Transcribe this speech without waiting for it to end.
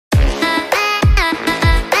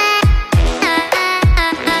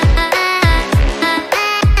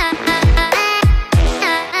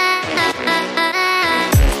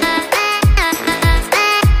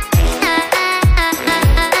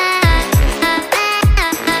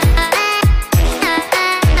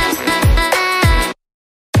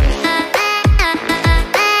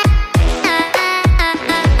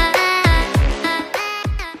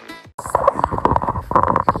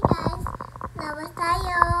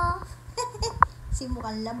Kasi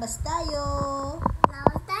mukhang labas tayo.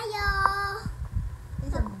 Labas tayo.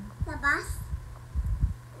 Labas?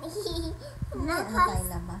 Ano tayo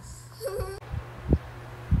labas?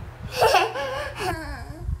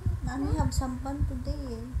 Mami have some fun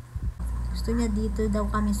today eh. Gusto niya dito daw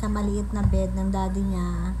kami sa maliit na bed ng daddy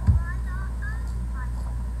niya.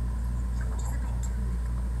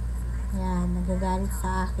 Yan, nagagalit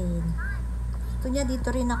sa akin. Gusto niya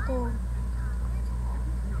dito rin ako.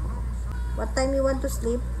 What time you want to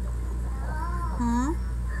sleep? Huh?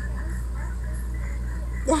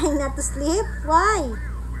 Dying not to sleep? Why?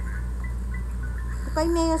 Okay,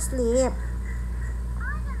 may you sleep.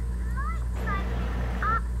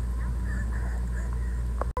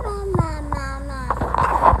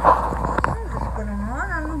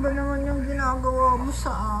 Ano ba naman yung ginagawa mo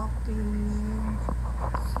sa akin?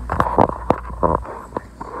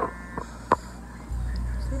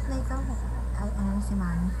 Sleep na ikaw. Ano si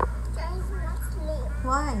mami?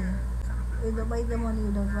 Why? By the morning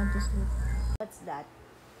you don't want to sleep. What's that?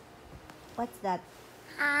 What's that?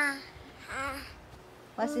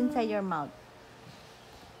 What's inside your mouth?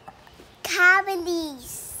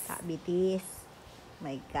 Cavities. Cavities.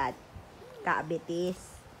 My God. Cavities.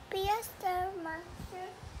 Master,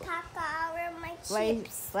 Kaka, where my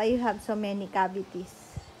chips? Why you have so many cavities?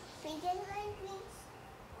 Because I drink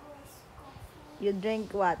coffee. You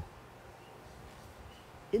drink what?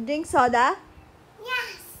 You drink soda?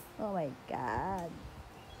 Yes. Oh my God.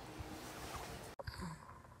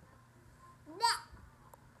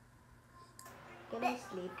 Can I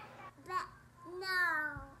sleep? No.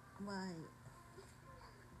 Why?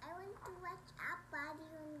 I want to watch a body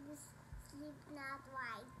when you sleep not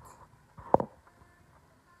right.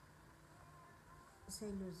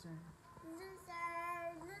 Say loser.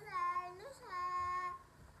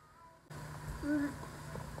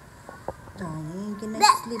 Darling, can I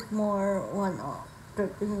sleep more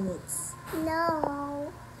 30 minutes? No.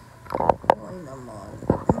 Why naman?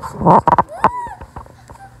 I'm so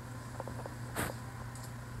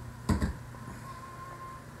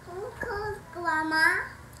Can you call Grandma?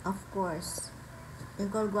 Of course. You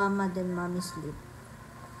call Grandma, then Mommy sleep.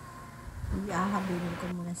 Habilin ko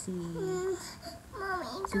muna si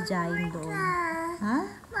Mommy, Jaing doon. Ha?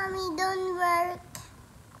 Mommy, don't work.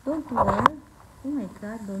 Don't work? Oh my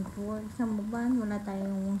God, don't work. Sa baban, wala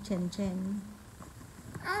tayong chen-chen.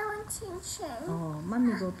 I want chin-chin. Oh,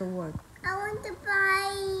 Mommy go to work. I want to buy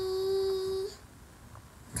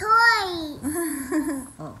toys.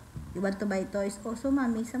 Oh, you want to buy toys? Also,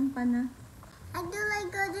 Mommy, sampa na. I don't like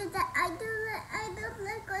go to the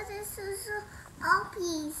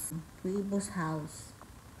office. To Ibo's house.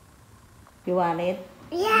 You want it?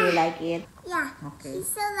 Yeah. You like it? Yeah. Okay. You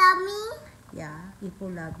still love me? Yeah, Ipo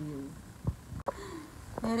love you.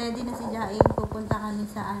 Ready na si Jaing. Pupunta kami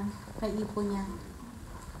saan? Kay Ipo niya.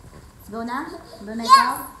 Let's go na? Doon na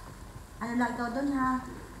ikaw? Ano lang ikaw doon ha?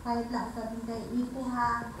 Kahit lang sabi kay Ipo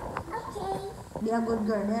ha. Okay. Be a good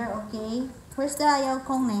girl there, okay? Where's the ayaw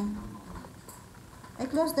kong ne? I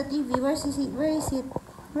closed the TV. Where is it? Where is it?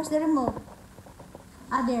 Where's the remote?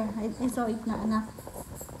 Ah, there. I saw it na, anak.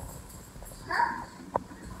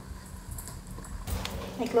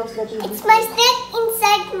 I closed the TV. It's my snake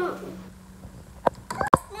inside.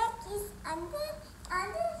 Snake is under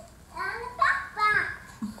the backpack.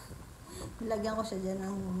 Nilagyan ko siya dyan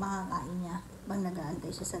ng makakain niya bang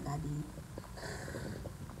nag-aantay siya sa daddy niya.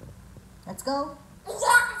 Let's go!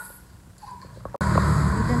 Yes!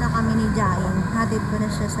 Dito na kami ni Jaing. Hatid ko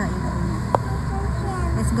na siya sa ito niya.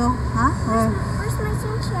 Let's go. Ha? Or, Where's my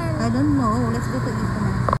chin-chin? I don't know. Let's go to ito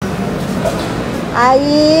na.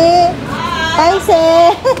 Ai! Paise!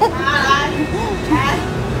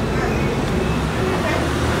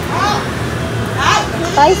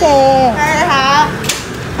 Paise!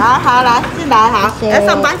 好好来，进来好，要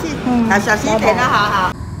上班去，小心一点啊，好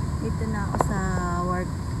好。 Dito na ako sa work.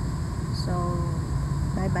 So,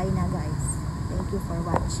 bye-bye na guys. Thank you for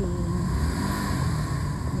watching.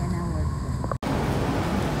 Yan ang work ko.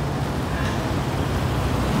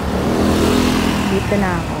 Dito na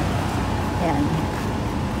ako. Ayan.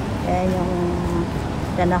 Ayan yung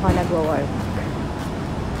dyan ako nag-work.